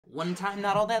One time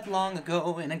not all that long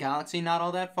ago, in a galaxy not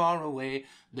all that far away,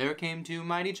 there came two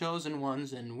mighty chosen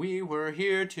ones, and we were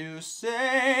here to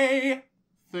say...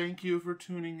 Thank you for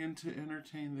tuning in to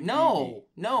entertain the No.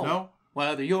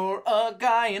 Whether you're a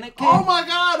guy in a cave... Oh my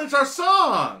god, it's our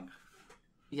song!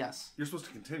 Yes. You're supposed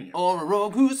to continue. Or a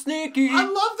rogue who's sneaky. I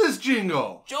love this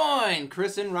jingle! Join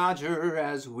Chris and Roger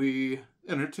as we...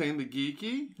 Entertain the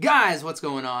geeky. Guys, what's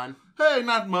going on? Hey,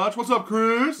 not much. What's up,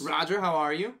 Chris? Roger, how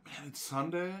are you? Man, it's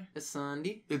Sunday. It's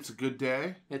Sunday. It's a good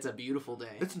day. It's a beautiful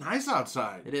day. It's nice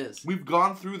outside. It is. We've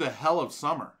gone through the hell of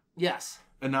summer. Yes.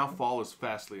 And now fall is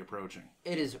fastly approaching.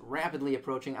 It is rapidly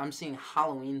approaching. I'm seeing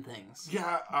Halloween things.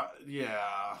 Yeah.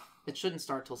 It shouldn't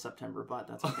start till September, but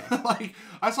that's okay. Like,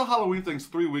 I saw Halloween things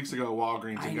 3 weeks ago at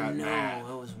Walgreens and got mad.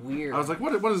 It was weird. I was like,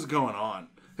 what is going on?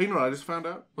 Hey, you know what I just found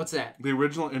out? What's that? The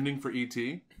original ending for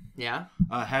E.T. Yeah?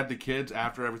 Had the kids,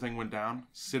 after everything went down,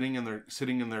 sitting in their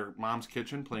mom's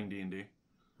kitchen playing D&D.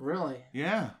 Really?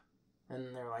 Yeah.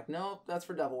 And they're like, nope, that's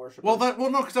for devil worship. Well,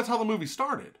 no, because that's how the movie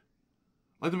started.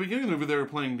 Like, the beginning of the movie, they were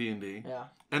playing D&D. Yeah.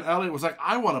 And Elliot was like,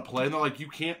 I want to play. And they're like, you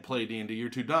can't play D&D. You're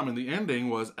too dumb. And the ending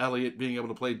was Elliot being able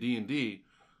to play D&D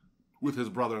with his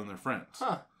brother and their friends.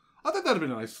 Huh. I think that would have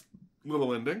been a nice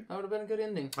little ending. That would have been a good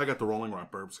ending. I got the Rolling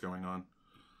Rock burps going on.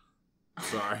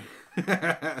 Sorry.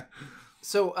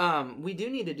 So, we do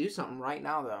need to do something right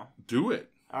now, though. Do it.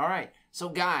 All right. So,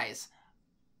 guys,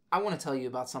 I want to tell you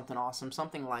about something awesome,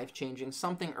 something life-changing,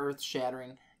 something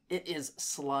earth-shattering. It is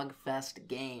SlugFest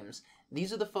Games.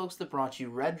 These are the folks that brought you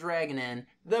Red Dragon Inn,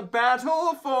 The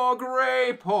Battle for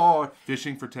Greyport,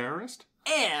 Fishing for Terrorist,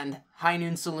 and High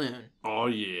Noon Saloon. Oh,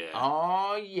 yeah.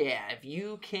 Oh, yeah. If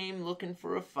you came looking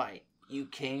for a fight, you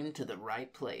came to the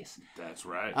right place. That's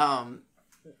right.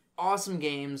 Awesome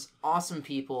games, awesome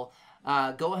people.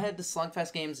 Go ahead to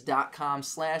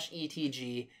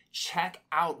slugfestgames.com/ETG. Check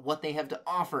out what they have to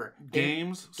offer.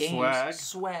 Games,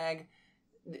 swag,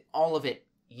 all of it.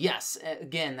 Yes,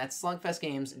 again, that's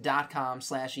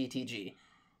slugfestgames.com/ETG.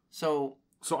 So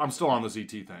I'm still on this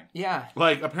ET thing. Yeah.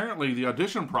 Like, apparently the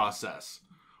audition process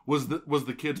was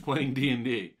the kids playing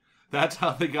D&D. That's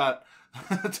how they got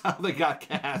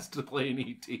cast to play an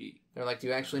ET. They're like, do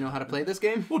you actually know how to play this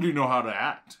game? Well, do you know how to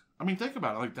act? I mean, think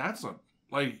about it.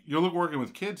 Like, you're working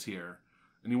with kids here,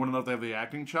 and you want to know if they have the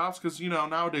acting chops? Because,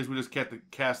 nowadays we just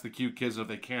cast the cute kids, and if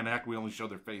they can't act, we only show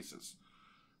their faces.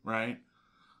 Right?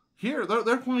 Here,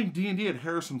 they're playing D&D at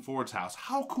Harrison Ford's house.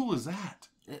 How cool is that?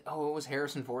 It was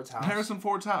Harrison Ford's house. Harrison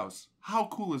Ford's house. How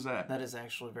cool is that? That is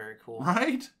actually very cool.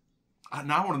 Right?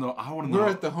 Now I want to know. We're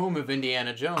at the home of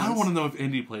Indiana Jones. I want to know if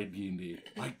Indy played D&D.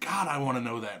 Like, God, I want to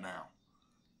know that now.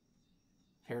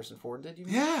 Harrison Ford did, you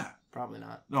mean? Yeah. Probably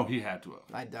not. No, he had to have.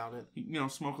 I doubt it.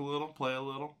 Smoke a little, play a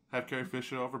little, have Carrie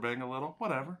Fisher over, bang a little,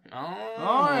 whatever.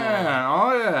 Oh,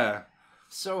 yeah.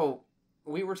 So,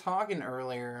 we were talking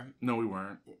earlier. No, we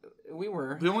weren't. We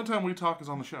were. The only time we talk is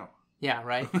on the show. Yeah,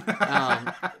 right?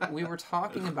 We were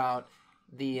talking about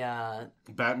the...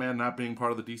 Batman not being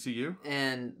part of the DCU?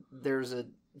 And there's a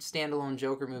standalone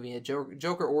Joker movie, a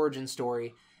Joker origin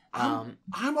story.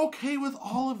 I'm okay with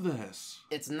all of this.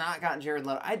 It's not got Jared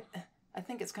Leto. I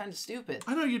think it's kind of stupid.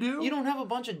 I know you do. You don't have a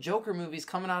bunch of Joker movies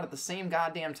coming out at the same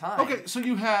goddamn time. Okay, so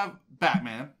you have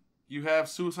Batman. You have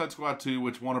Suicide Squad 2,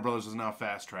 which Warner Brothers is now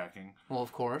fast-tracking. Well,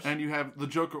 of course. And you have the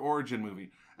Joker origin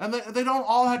movie. And they don't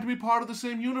all have to be part of the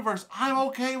same universe. I'm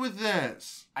okay with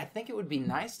this. I think it would be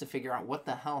nice to figure out what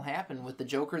the hell happened with the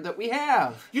Joker that we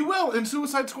have. You will in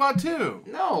Suicide Squad 2.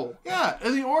 No. Yeah,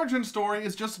 and the origin story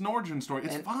is just an origin story.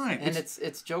 It's fine. And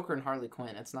it's Joker and Harley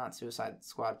Quinn. It's not Suicide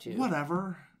Squad 2.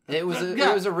 Whatever. It was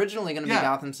originally going to be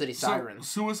Gotham City Sirens.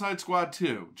 Suicide Squad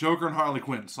 2. Joker and Harley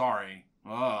Quinn. Sorry.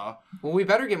 Well, we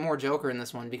better get more Joker in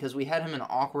this one because we had him an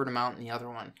awkward amount in the other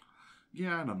one.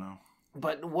 Yeah, I don't know.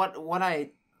 But what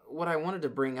I wanted to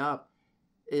bring up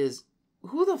is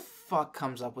who the fuck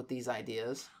comes up with these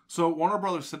ideas? So Warner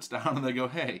Brothers sits down and they go,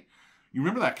 hey, you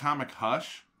remember that comic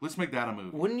Hush? Let's make that a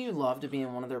movie. Wouldn't you love to be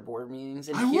in one of their board meetings?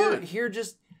 And I would. Here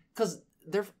just... Because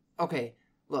they're... Okay,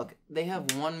 look, they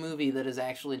have one movie that has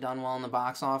actually done well in the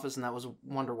box office, and that was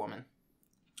Wonder Woman.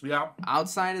 Yeah.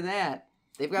 Outside of that,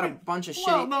 they've got a bunch of shit.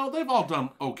 Well, no, they've all done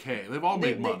okay. They've all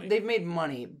made money. They've made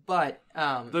money, but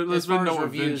there's as far been as no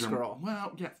reviews, Avenger. girl.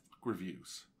 Well, yeah,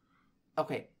 reviews.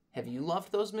 Okay, have you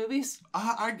loved those movies?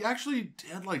 I actually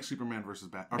did like Superman versus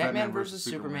Batman. Batman versus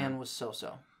Superman was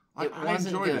so-so. It I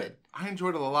wasn't enjoyed good. it. I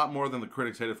enjoyed it a lot more than the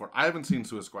critics hated for it. I haven't seen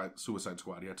Suicide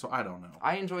Squad yet, so I don't know.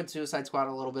 I enjoyed Suicide Squad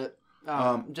a little bit.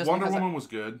 Just Wonder Woman was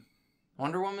good.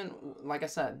 Wonder Woman, like I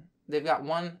said, they've got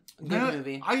one good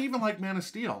movie. I even like Man of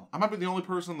Steel. I might be the only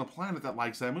person on the planet that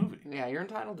likes that movie. Yeah, you're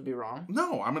entitled to be wrong.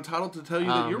 No, I'm entitled to tell you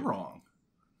that you're wrong.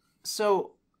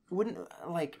 So, wouldn't,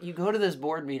 like, you go to this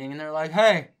board meeting and they're like,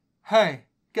 hey,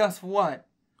 guess what?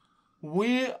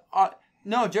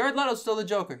 No, Jared Leto's still the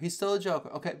Joker. He's still a Joker.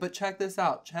 Okay, but check this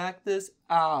out.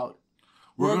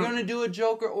 We're going to do a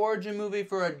Joker origin movie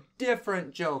for a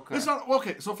different Joker. It's not...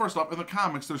 Okay, so first off, in the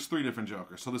comics, there's 3 different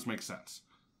Jokers, so this makes sense.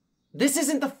 This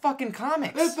isn't the fucking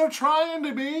comics. They're trying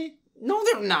to be. No,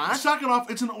 they're not. Second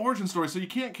off, it's an origin story, so you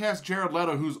can't cast Jared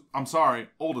Leto, who's, I'm sorry,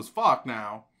 old as fuck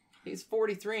now. He's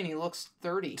 43 and he looks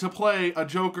 30. To play a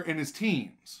Joker in his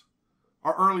teens.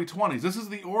 Or early 20s. This is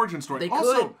the origin story. They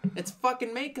also, could. It's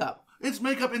fucking makeup. It's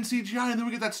makeup and CGI, and then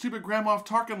we get that stupid Grand Moff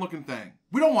Tarkin looking thing.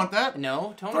 We don't want that.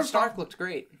 No, Tony Stark looked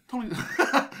great.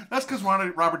 That's because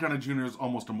Robert Downey Jr. is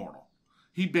almost immortal.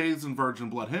 He bathes in virgin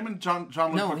blood. Him and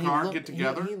Jean-Luc Picard get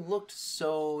together. He looked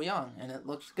so young, and it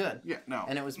looked good. Yeah, no.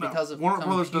 And it was because of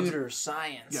computer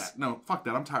science. Yeah, no, fuck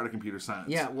that. I'm tired of computer science.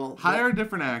 Yeah, well... Hire a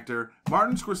different actor.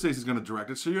 Martin Scorsese's going to direct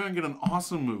it, so you're going to get an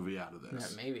awesome movie out of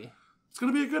this. Yeah, maybe. It's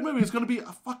going to be a good movie. It's going to be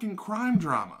a fucking crime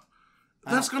drama.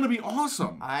 That's going to be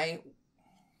awesome. I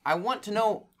want to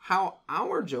know how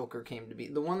our Joker came to be.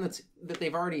 The one that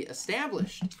they've already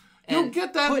established. You'll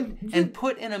get that.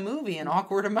 Put in a movie an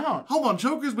awkward amount. Hold on.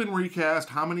 Joker's been recast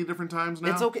how many different times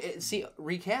now? It's okay. See,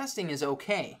 recasting is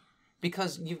okay.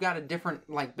 Because you've got a different,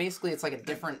 like, basically it's like a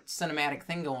different cinematic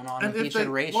thing going on in each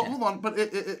iteration. Well, hold on. But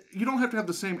you don't have to have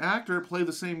the same actor play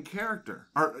the same character.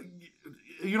 Or...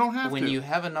 You don't have when to. you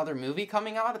have another movie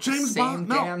coming out at the same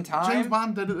damn time. James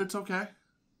Bond did it. It's okay.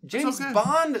 James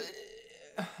Bond...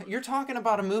 You're talking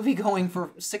about a movie going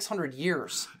for 600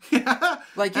 years. Yeah.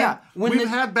 Like, yeah. We've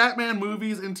had Batman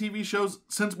movies and TV shows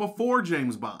since before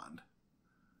James Bond.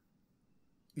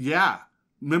 Yeah.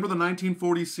 Remember the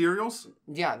 1940s serials?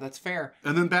 Yeah, that's fair.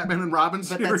 And then Batman and Robin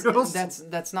serials?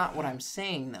 That's not what I'm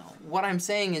saying, though. What I'm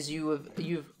saying is you've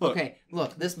look, okay,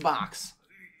 look, this box.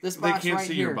 This box they can't right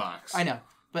see here. your box. I know.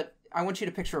 But I want you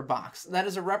to picture a box. That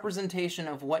is a representation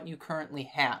of what you currently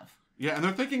have. Yeah, and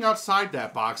they're thinking outside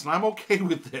that box, and I'm okay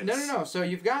with this. No. So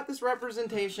you've got this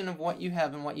representation of what you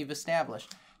have and what you've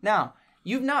established. Now,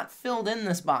 you've not filled in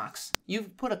this box.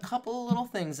 You've put a couple of little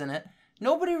things in it.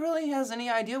 Nobody really has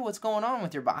any idea what's going on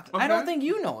with your box. Okay. I don't think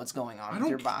you know what's going on with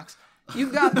your box.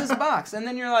 You've got this box, and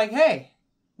then you're like, hey,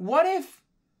 what if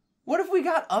we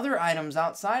got other items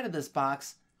outside of this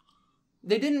box?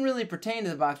 They didn't really pertain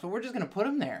to the box, but we're just going to put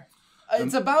them there.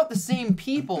 It's about the same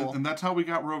people. And that's how we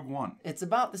got Rogue One. It's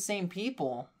about the same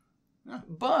people. Yeah.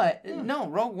 But, no,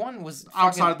 Rogue One was...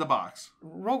 outside the box.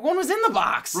 Rogue One was in the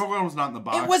box. Rogue One was not in the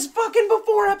box. It was fucking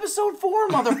before Episode 4,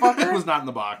 motherfucker. It was not in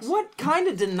the box. What kind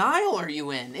of denial are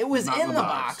you in? It was in the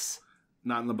box.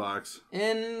 Not in the box.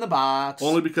 In the box.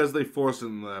 Only because they forced it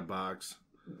into that box.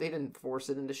 They didn't force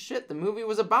it into shit. The movie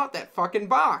was about that fucking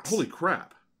box. Holy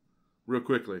crap. Real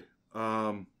quickly.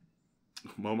 Moment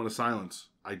of silence.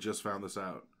 I just found this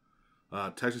out.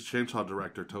 Texas Chainsaw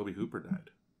director Tobe Hooper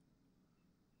died.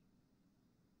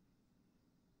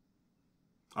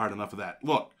 Alright, enough of that.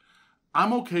 Look,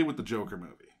 I'm okay with the Joker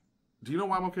movie. Do you know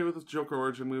why I'm okay with this Joker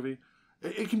origin movie?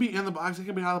 It can be in the box, it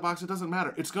can be out of the box, it doesn't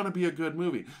matter. It's going to be a good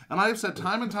movie. And I have said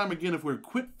time and time again, if we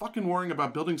quit fucking worrying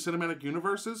about building cinematic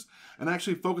universes and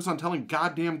actually focus on telling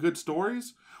goddamn good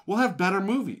stories, we'll have better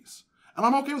movies. And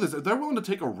I'm okay with this. If they're willing to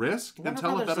take a risk and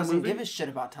tell a better movie, doesn't give a shit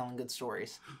about telling good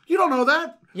stories. You don't know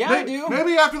that. Yeah, I do.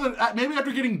 Maybe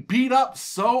after getting beat up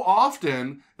so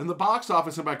often in the box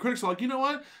office and by critics, are like, you know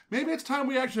what? Maybe it's time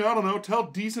we actually, I don't know, tell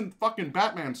decent fucking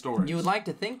Batman stories. You would like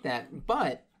to think that,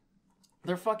 but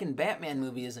their fucking Batman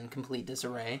movie is in complete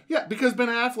disarray. Yeah, because Ben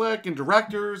Affleck and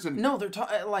directors and no,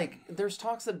 there's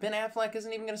talks that Ben Affleck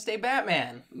isn't even going to stay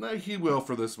Batman. He will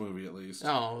for this movie at least.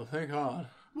 Oh, thank God.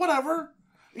 Whatever.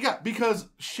 Yeah, because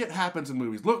shit happens in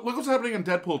movies. Look what's happening in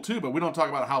Deadpool 2, but we don't talk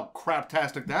about how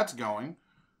craptastic that's going.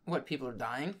 What, people are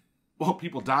dying? Well,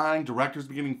 people dying, directors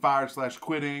getting fired /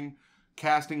 quitting,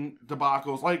 casting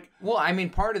debacles. Well, I mean,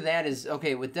 part of that is,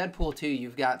 okay, with Deadpool 2,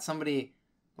 you've got somebody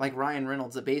like Ryan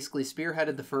Reynolds that basically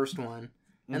spearheaded the first one.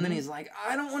 And then he's like,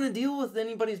 I don't want to deal with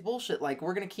anybody's bullshit. Like,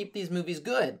 we're going to keep these movies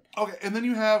good. Okay, and then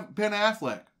you have Ben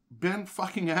Affleck. Ben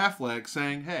fucking Affleck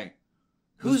saying, hey...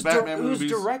 Who's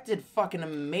directed fucking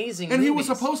amazing movies. And he was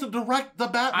supposed to direct the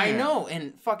Batman. I know,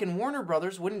 and fucking Warner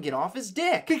Brothers wouldn't get off his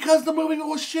dick. Because the movie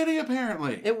was shitty,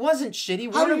 apparently. It wasn't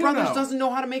shitty. Warner Brothers doesn't know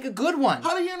how to make a good one.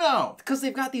 How do you know? Because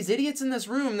they've got these idiots in this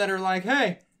room that are like,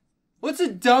 hey, what's the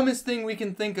dumbest thing we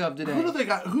can think of today? Who do they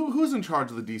got? Who's in charge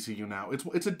of the DCU now?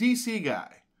 It's a DC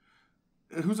guy.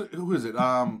 Who is it?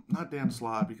 Not Dan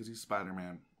Slott, because he's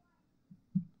Spider-Man.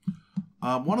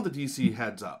 One of the DC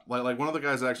heads up, like one of the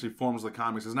guys that actually forms the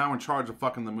comics, is now in charge of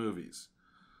fucking the movies.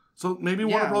 So maybe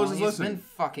Warner Brothers is listening. He's been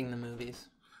fucking the movies.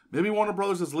 Maybe Warner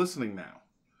Brothers is listening now.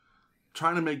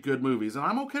 trying to make good movies, and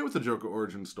I'm okay with the Joker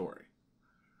origin story.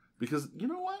 Because, you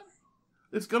know what?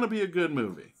 It's going to be a good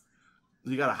movie.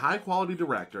 You got a high-quality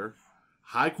director.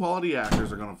 High-quality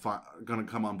actors are going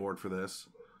to come on board for this.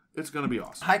 It's going to be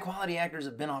awesome. High-quality actors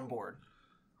have been on board.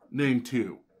 Name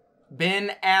 2.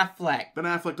 Ben Affleck. Ben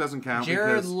Affleck doesn't count.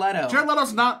 Jared Leto. Jared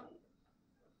Leto's not...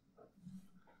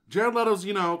 Jared Leto's,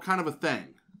 kind of a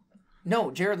thing.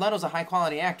 No, Jared Leto's a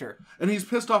high-quality actor. And he's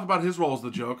pissed off about his role as the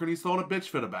Joker, and he's throwing a bitch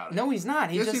fit about it. No, he's not.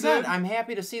 He Yes, just he said, did. I'm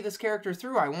happy to see this character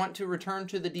through. I want to return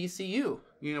to the DCU.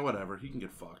 Yeah, whatever. He can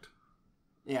get fucked.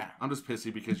 Yeah. I'm just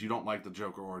pissy because you don't like the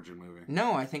Joker origin movie.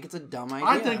 No, I think it's a dumb idea.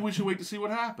 I think we should wait to see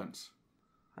what happens.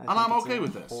 And I'm okay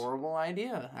with this. Horrible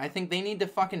idea. I think they need to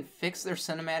fucking fix their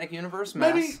cinematic universe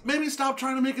mess. Maybe stop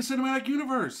trying to make a cinematic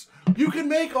universe. You can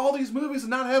make all these movies and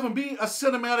not have them be a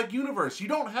cinematic universe. You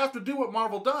don't have to do what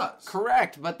Marvel does.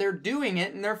 Correct, but they're doing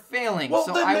it and they're failing. Well,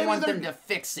 so then I maybe want them to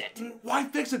fix it. Why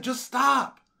fix it? Just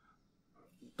stop.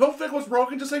 Don't fix what's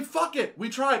broken. Just say fuck it. We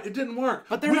tried. It didn't work.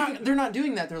 But they're not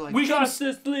doing that. They're like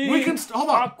Justice League. Hold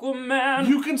on. Aquaman.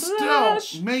 You can Flash.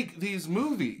 still make these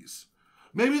movies.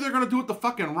 Maybe they're going to do it the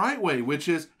fucking right way, which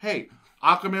is, hey,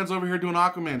 Aquaman's over here doing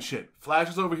Aquaman shit. Flash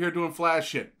is over here doing Flash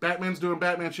shit. Batman's doing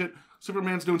Batman shit.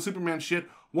 Superman's doing Superman shit.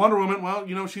 Wonder Woman, well,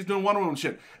 she's doing Wonder Woman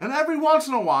shit. And every once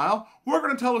in a while, we're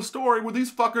going to tell a story where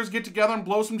these fuckers get together and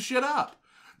blow some shit up.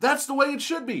 That's the way it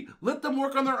should be. Let them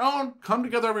work on their own. Come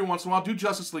together every once in a while. Do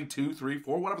Justice League 2, 3,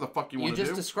 4, whatever the fuck you want to do. You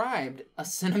just described a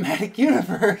cinematic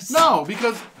universe. No,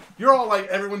 because you're all like,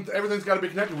 everything's got to be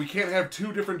connected. We can't have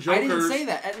 2 different Jokers. I didn't say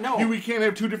that. No. We can't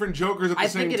have 2 different Jokers at the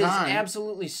same time. I think it is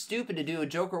absolutely stupid to do a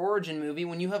Joker origin movie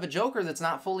when you have a Joker that's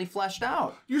not fully fleshed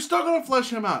out. You're still going to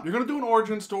flesh him out. You're going to do an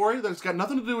origin story that's got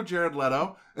nothing to do with Jared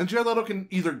Leto, and Jared Leto can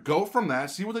either go from that,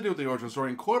 see what they do with the origin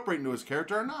story, incorporate into his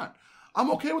character or not. I'm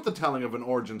okay with the telling of an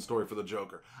origin story for the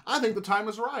Joker. I think the time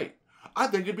is right. I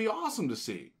think it'd be awesome to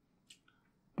see.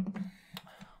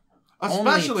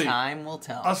 Only time will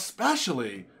tell.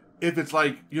 Especially if it's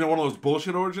like, one of those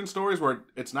bullshit origin stories where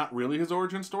it's not really his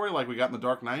origin story like we got in The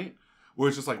Dark Knight, where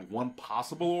it's just like one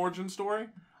possible origin story.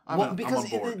 I'm on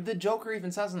board. The Joker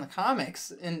even says in the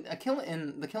comics, in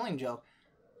The Killing Joke,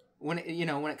 when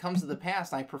it comes to the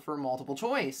past, I prefer multiple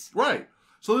choice. Right.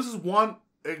 So this is one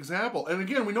example. And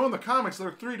again, we know in the comics there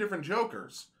are 3 different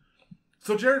Jokers.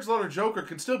 So Jared Leto's Joker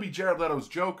can still be Jared Leto's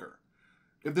Joker.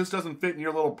 If this doesn't fit in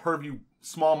your little purview,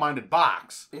 small-minded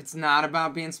box. It's not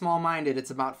about being small-minded.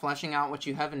 It's about fleshing out what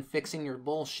you have and fixing your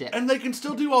bullshit. And they can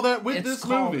still do all that with this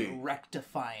movie. It's called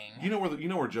rectifying. You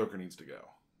know where Joker needs to go.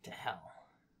 To hell.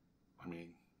 I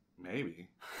mean, maybe.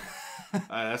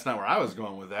 That's not where I was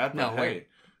going with that. But No, wait.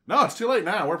 No, it's too late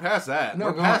now. We're past that. No,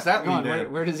 we're past that lead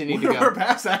in. Where does he need to go? We're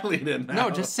past that lead in now.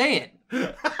 No, just say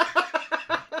it.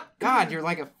 God, you're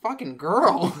like a fucking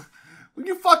girl.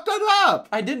 You fucked it up.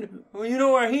 I didn't. Well, you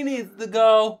know where he needs to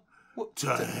go. To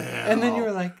hell. And then you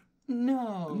were like,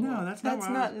 no, that's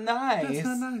not nice. That's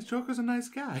not nice. Joker's a nice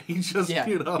guy. He's just,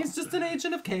 he's just an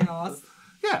agent of chaos.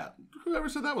 Yeah, whoever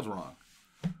said that was wrong.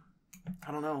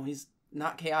 I don't know. He's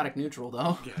not chaotic neutral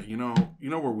though. Yeah, you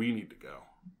know where we need to go.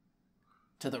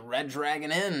 To the Red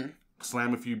Dragon Inn.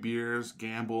 Slam a few beers,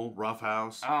 gamble,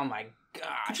 roughhouse. Oh my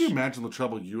gosh. Could you imagine the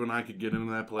trouble you and I could get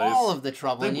into that place? All of the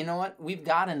trouble. And you know what? We've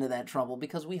got into that trouble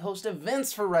because we host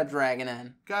events for Red Dragon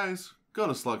Inn. Guys, go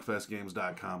to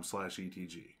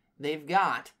slugfestgames.com/ETG. They've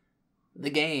got the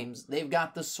games. They've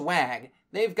got the swag.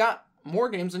 They've got more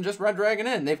games than just Red Dragon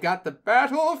Inn. They've got the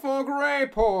Battle for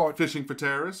Greyport. Fishing for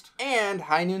Terrorists. And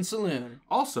High Noon Saloon.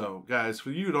 Also, guys, for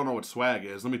you who don't know what swag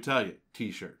is, let me tell you.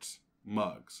 T-shirts.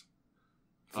 Mugs.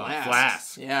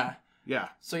 Flasks. Yeah. Yeah.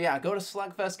 So yeah, go to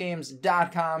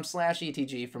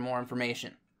slugfestgames.com/ETG for more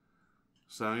information.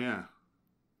 So yeah.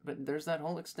 But there's that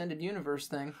whole extended universe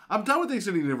thing. I'm done with the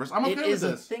extended universe. I'm okay with this. It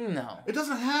is a thing though. It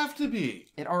doesn't have to be.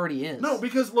 It already is. No,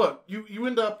 because look, you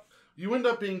end up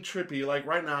being trippy. Like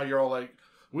right now, you're all like,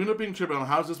 we end up being trippy on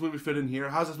how's this movie fit in here?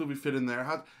 How's this movie fit in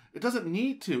there? It doesn't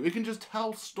need to. It can just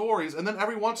tell stories, and then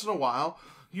every once in a while,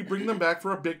 you bring them back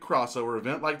for a big crossover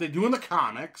event like they do in the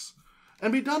comics,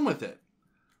 and be done with it.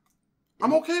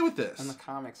 I'm okay with this. In the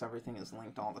comics, everything is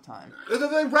linked all the time. They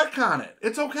retcon it.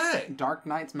 It's okay. Dark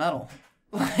Knight's Metal.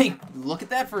 Like, look at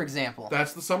that for example.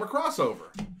 That's the summer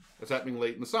crossover. It's happening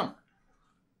late in the summer.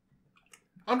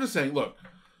 I'm just saying, look,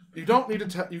 you don't need to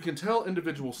tell. You can tell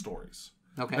individual stories,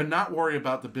 okay, and not worry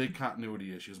about the big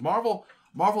continuity issues. Marvel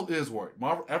is worried.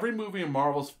 Every movie in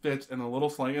Marvel's fits in a little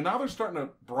slang, and now they're starting to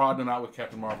broaden it out with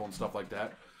Captain Marvel and stuff like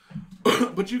that.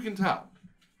 But you can tell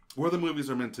where the movies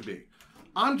are meant to be.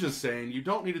 I'm just saying you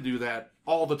don't need to do that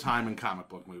all the time in comic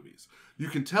book movies. You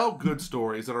can tell good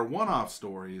stories that are one-off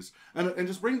stories and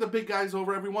just bring the big guys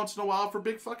over every once in a while for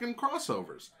big fucking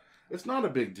crossovers. It's not a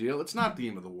big deal. It's not the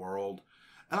end of the world.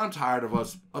 And I'm tired of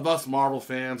us Marvel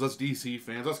fans, us DC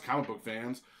fans, us comic book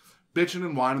fans, bitching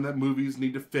and whining that movies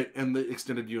need to fit in the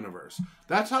extended universe.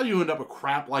 That's how you end up with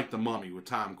crap like The Mummy with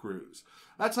Tom Cruise.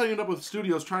 That's how you end up with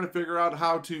studios trying to figure out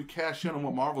how to cash in on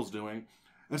what Marvel's doing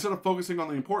instead of focusing on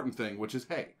the important thing, which is,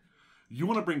 hey, you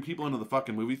want to bring people into the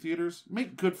fucking movie theaters?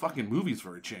 Make good fucking movies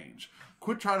for a change.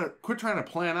 Quit trying to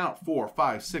plan out 4,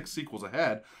 5, 6 sequels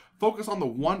ahead. Focus on the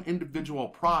one individual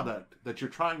product that you're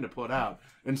trying to put out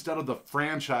instead of the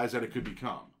franchise that it could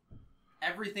become.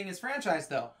 Everything is franchise,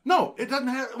 though. No, it doesn't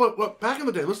have... Look, back in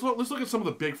the day, let's look at some of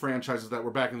the big franchises that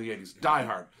were back in the 80s. Die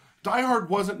Hard. Die Hard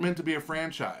wasn't meant to be a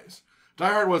franchise.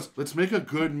 Die Hard was, let's make a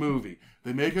good movie.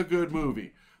 They make a good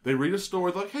movie. They read a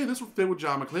story, like, hey, this would fit with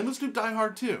John McClane. Let's do Die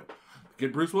Hard 2.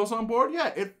 Get Bruce Willis on board? Yeah,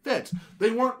 it fits. They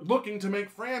weren't looking to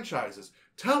make franchises.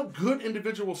 Tell good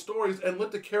individual stories and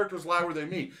let the characters lie where they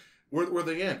meet. Where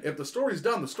they end. If the story's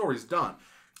done, the story's done.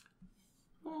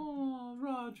 Oh,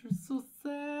 Roger's so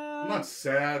sad. I'm not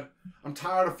sad. I'm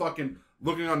tired of fucking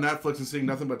looking on Netflix and seeing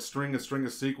nothing but string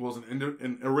of sequels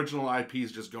and original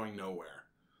IPs just going nowhere.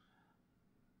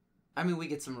 I mean, we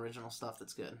get some original stuff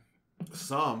that's good.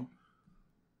 Some.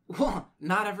 Well,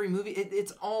 not every movie.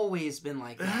 It's always been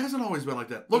like that. It hasn't always been like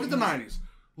that. Look at the 90s.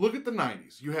 Look at the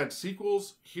 90s. You had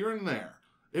sequels here and there.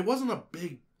 It wasn't a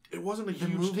huge deal. The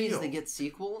movies that get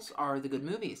sequels are the good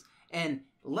movies. And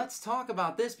let's talk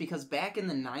about this because back in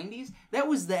the 90s, that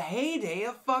was the heyday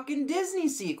of fucking Disney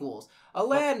sequels.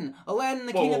 Aladdin, Aladdin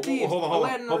the King of Thieves,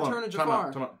 Aladdin the Return of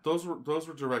Jafar. Time out. Those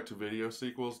were direct-to-video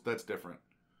sequels. That's different.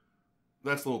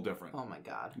 That's a little different. Oh my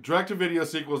god. Direct-to-video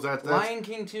sequels, that's... Lion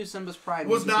King 2, Simba's Pride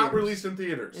was not released in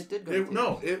theaters. It did go to theaters.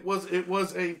 No, it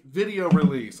was a video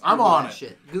release. I'm on it.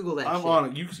 Shit. Google that shit. I'm on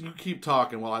it. You keep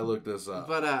talking while I look this up.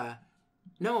 But,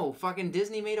 no, fucking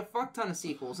Disney made a fuck ton of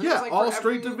sequels. And yeah, it was like all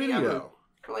straight to video. Ever.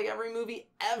 For like every movie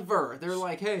ever. They're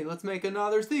like, hey, let's make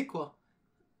another sequel.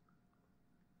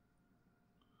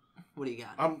 What do you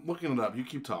got? I'm looking it up. You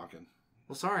keep talking.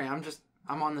 Well, sorry,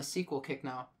 I'm on the sequel kick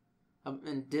now.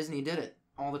 And Disney did it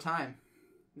all the time.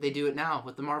 They do it now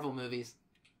with the Marvel movies.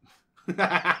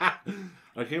 I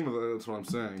came with that. That's what I'm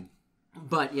saying.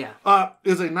 But, yeah.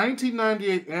 Is a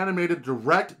 1998 animated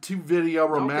direct-to-video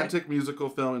romantic musical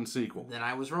film and sequel. Then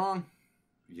I was wrong.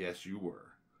 Yes, you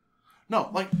were. No,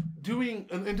 like, doing...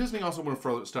 And Disney also went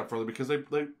a step further because they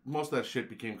most of that shit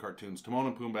became cartoons. Timon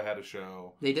and Pumbaa had a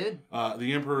show. They did?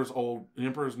 The Emperor's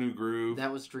New Groove.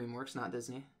 That was DreamWorks, not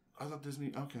Disney. I thought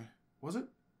Disney... Okay. Was it?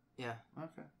 Yeah.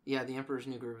 Okay. Yeah, The Emperor's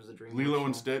New Groove was a DreamWorks Lilo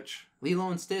and show. Stitch.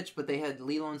 Lilo and Stitch, but they had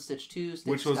Lilo and Stitch 2,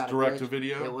 Stitch which was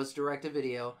direct-to-video? It was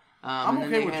direct-to-video. I'm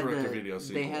okay with direct-to-video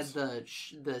sequels. They had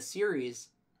the series,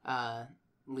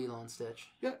 Lilo and Stitch.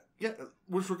 Yeah,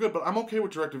 which were good, but I'm okay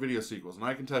with direct-to-video sequels, and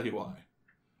I can tell you why.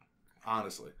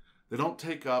 Honestly. They don't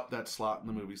take up that slot in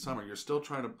the movie summer. You're still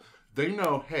trying to... They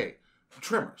know, hey,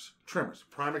 Tremors,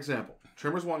 prime example.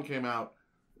 Tremors 1 came out,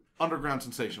 underground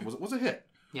sensation, was a hit.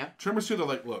 Yeah. Tremors 2, they're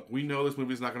like, look, we know this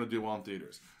movie's not going to do well in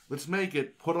theaters. Let's make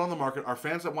it, put it on the market. Our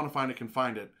fans that want to find it can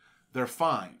find it. They're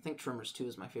fine. I think Tremors 2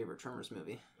 is my favorite Tremors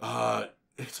movie.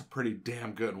 It's a pretty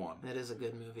damn good one. It is a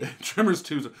good movie. Tremors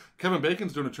 2. Kevin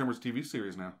Bacon's doing a Tremors TV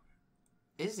series now.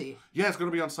 Is he? Yeah, it's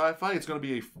going to be on Sci-Fi. It's a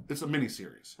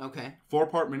miniseries. Okay.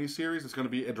 4-part miniseries. It's going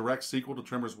to be a direct sequel to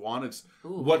Tremors 1. It's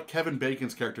Ooh. what Kevin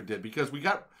Bacon's character did because we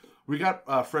got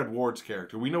Fred Ward's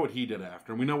character. We know what he did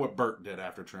after, and we know what Bert did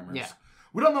after Tremors. Yeah.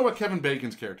 We don't know what Kevin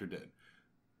Bacon's character did.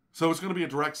 So it's going to be a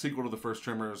direct sequel to the first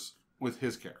Tremors with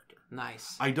his character.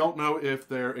 Nice. I don't know if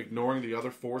they're ignoring the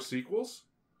other 4 sequels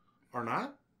or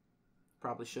not.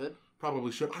 Probably should.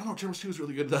 Probably should. I don't know. Tremors 2 is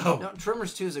really good, though. No,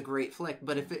 Tremors 2 is a great flick,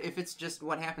 but if it's just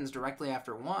what happens directly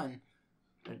after 1,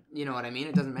 you know what I mean?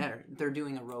 It doesn't matter. They're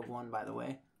doing a Rogue One, by the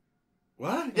way.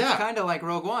 What? It's kind of like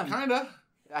Rogue One. Kind of.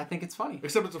 I think it's funny.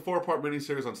 Except it's a 4-part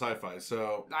miniseries on Sci-Fi,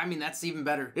 so... I mean, that's even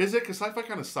better. Is it? Because Sci-Fi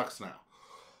kind of sucks now.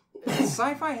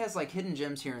 Sci-Fi has, like, hidden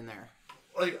gems here and there.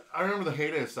 Like, I remember the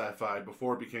heyday of Sci-Fi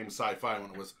before it became Sci-Fi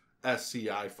when it was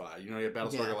SCI-Fi. You know, you had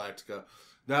Battlestar Galactica,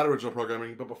 that original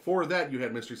programming. But before that, you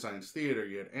had Mystery Science Theater,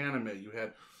 you had anime, you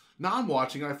had... Now I'm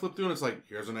watching, and I flip through, and it's like,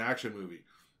 here's an action movie.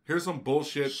 Here's some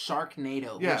bullshit.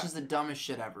 Sharknado, which is the dumbest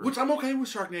shit ever. Which I'm okay with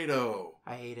Sharknado.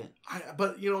 I hate it.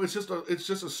 But, you know, it's just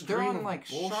a stream They're on, of like,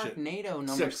 bullshit. Sharknado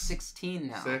number 16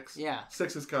 now. 6? Yeah.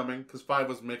 6 is coming, because 5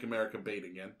 was Make America Bait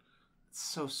again. It's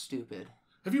so stupid.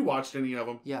 Have you watched any of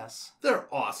them? Yes.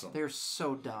 They're awesome. They're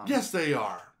so dumb. Yes, they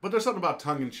are. But there's something about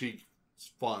tongue-in-cheek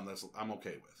fun I'm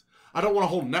okay with. I don't want a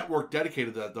whole network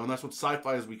dedicated to that, though, and that's what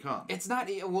sci-fi has become. It's not...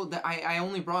 Well, I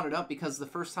only brought it up because the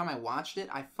first time I watched it,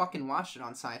 I fucking watched it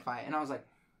on Sci-Fi, and I was like,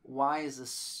 why is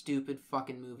this stupid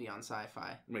fucking movie on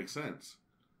Sci-Fi? Makes sense.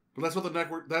 But that's what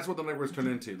the network's turned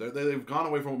into. They've gone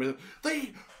away from what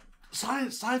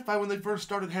Sci-Fi, when they first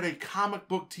started, had a comic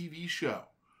book TV show.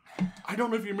 I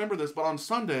don't know if you remember this, but on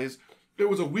Sundays, it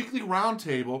was a weekly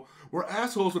roundtable where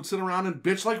assholes would sit around and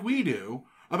bitch like we do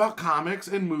about comics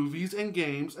and movies and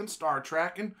games and Star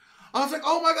Trek, and I was like,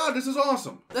 oh my god, this is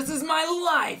awesome. This is my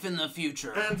life in the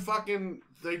future. And fucking,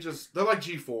 they're like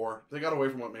G4. They got away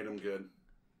from what made them good.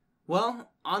 Well,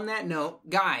 on that note,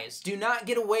 guys, do not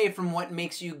get away from what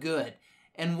makes you good.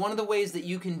 And one of the ways that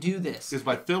you can do this is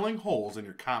by filling holes in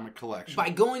your comic collection. By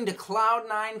going to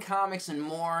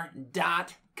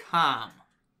cloud9comicsandmore.com.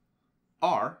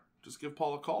 Or just give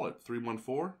Paul a call at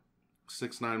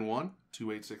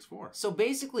 314-691-2864. So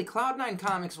basically, Cloud9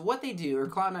 Comics, what they do, or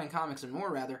Cloud9 Comics and More,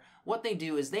 rather, what they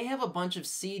do is they have a bunch of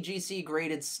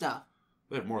CGC-graded stuff.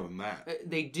 They have more than that.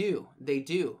 They do.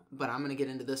 But I'm going to get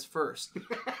into this first.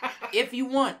 If you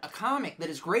want a comic that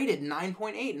is graded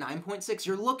 9.8, 9.6,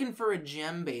 you're looking for a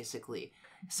gem, basically.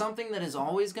 Something that is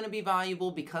always going to be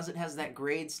valuable because it has that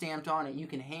grade stamped on it. You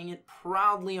can hang it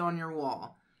proudly on your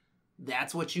wall.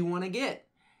 That's what you want to get.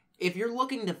 If you're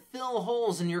looking to fill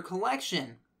holes in your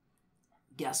collection,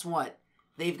 guess what?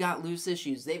 They've got loose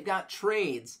issues. They've got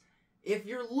trades. If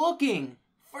you're looking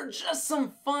for just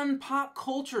some fun pop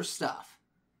culture stuff,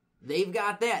 they've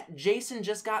got that. Jason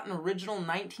just got an original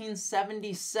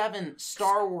 1977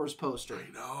 Star Wars poster.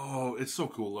 I know. It's so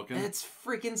cool looking. It's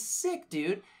freaking sick,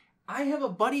 dude. I have a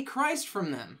Buddy Christ from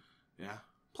them. Yeah.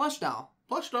 Plush doll.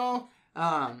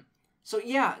 So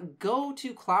yeah, go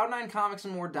to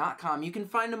cloud9comicsandmore.com. You can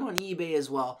find them on eBay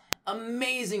as well.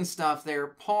 Amazing stuff there.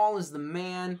 Paul is the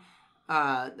man.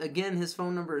 Again, his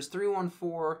phone number is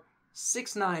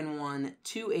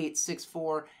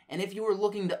 314-691-2864. And if you were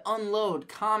looking to unload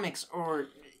comics or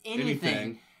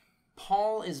anything,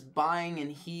 Paul is buying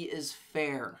and he is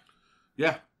fair.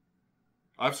 Yeah.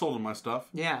 I've sold him my stuff.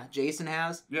 Yeah, Jason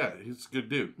has. Yeah, he's a good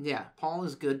dude. Yeah, Paul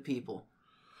is good people.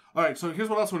 All right, so here's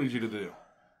what else we need you to do.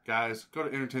 Guys, go to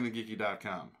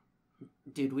entertainthegeeky.com.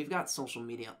 Dude, we've got social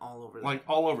media all over there. Like,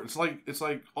 all over. It's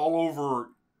like all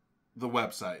over the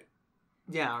website.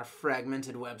 Yeah, our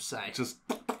fragmented website. Just...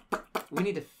 We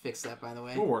need to fix that, by the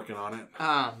way. We're working on it.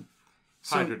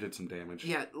 Hydra did some damage.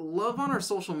 Yeah, love on our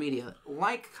social media.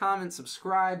 Like, comment,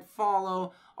 subscribe,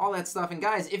 follow, all that stuff. And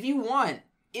guys, if you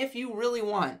really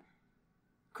want,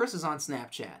 Chris is on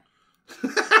Snapchat.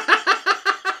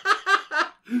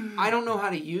 I don't know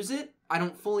how to use it. I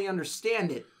don't fully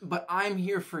understand it, but I'm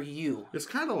here for you. It's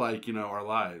kind of like, our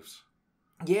lives.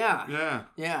 Yeah.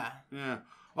 Yeah.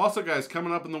 Also, guys,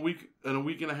 coming up in a week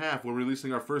and a half, we're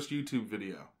releasing our first YouTube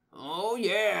video. Oh,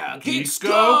 yeah. Geeks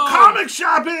Go Comic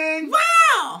Shopping!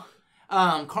 Wow!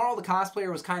 Carl the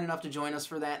cosplayer was kind enough to join us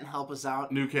for that and help us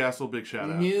out. Newcastle, big shout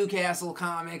out. Newcastle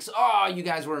Comics. Oh, you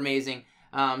guys were amazing.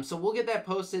 So we'll get that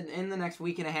posted in the next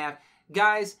week and a half.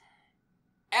 Guys,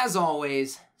 as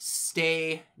always,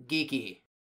 stay geeky.